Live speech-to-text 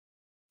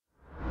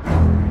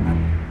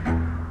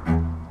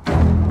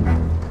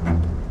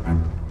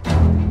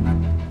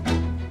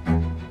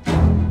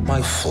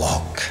my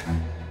flock.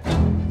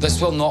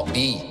 This will not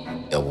be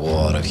a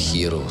war of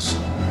heroes.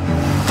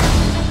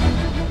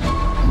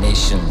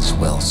 Nations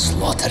will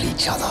slaughter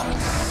each other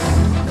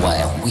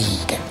while we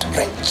get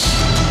rich.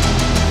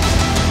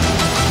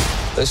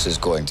 This is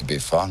going to be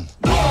fun.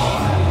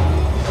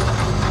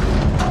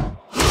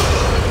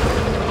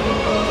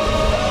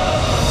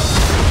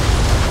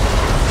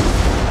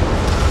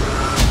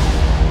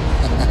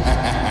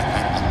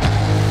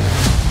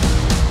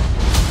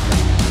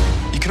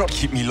 You cannot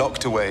keep me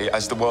locked away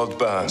as the world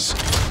burns.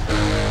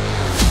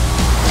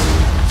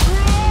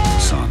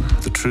 Son,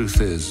 the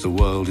truth is the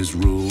world is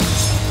ruled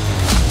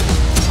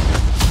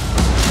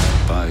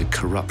by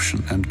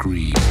corruption and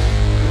greed.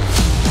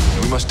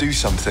 We must do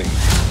something.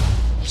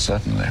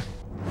 Certainly.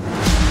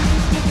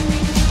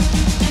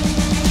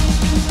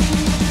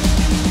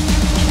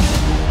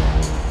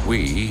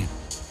 We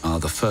are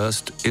the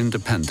first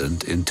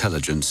independent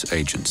intelligence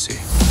agency.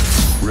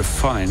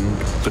 Refined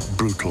but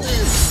brutal.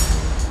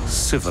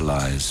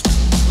 Civilized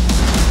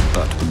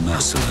but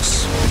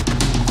merciless.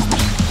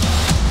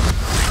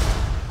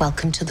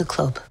 Welcome to the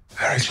club.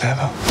 Very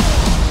clever.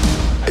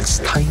 It's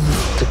time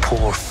to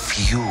pour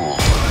fuel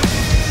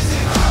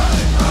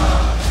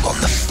on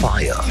the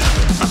fire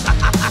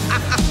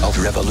of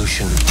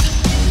revolution.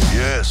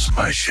 Yes,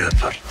 my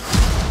shepherd.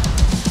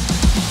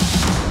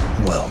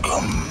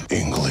 Welcome,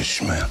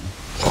 Englishmen.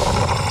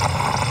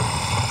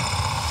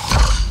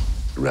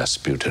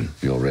 Rasputin,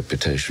 your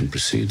reputation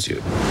precedes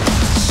you.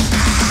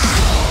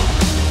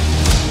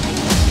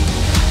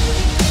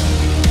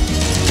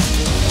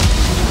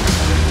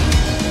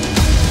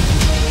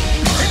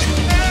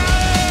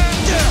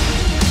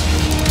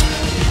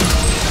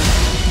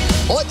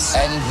 Let's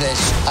end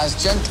this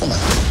as gentlemen.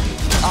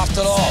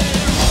 After all,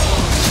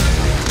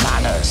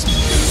 manners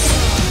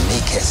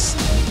maketh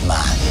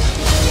man.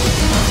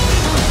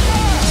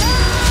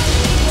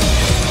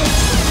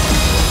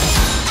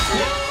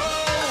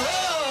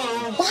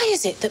 Why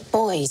is it that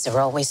boys are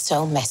always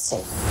so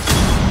messy?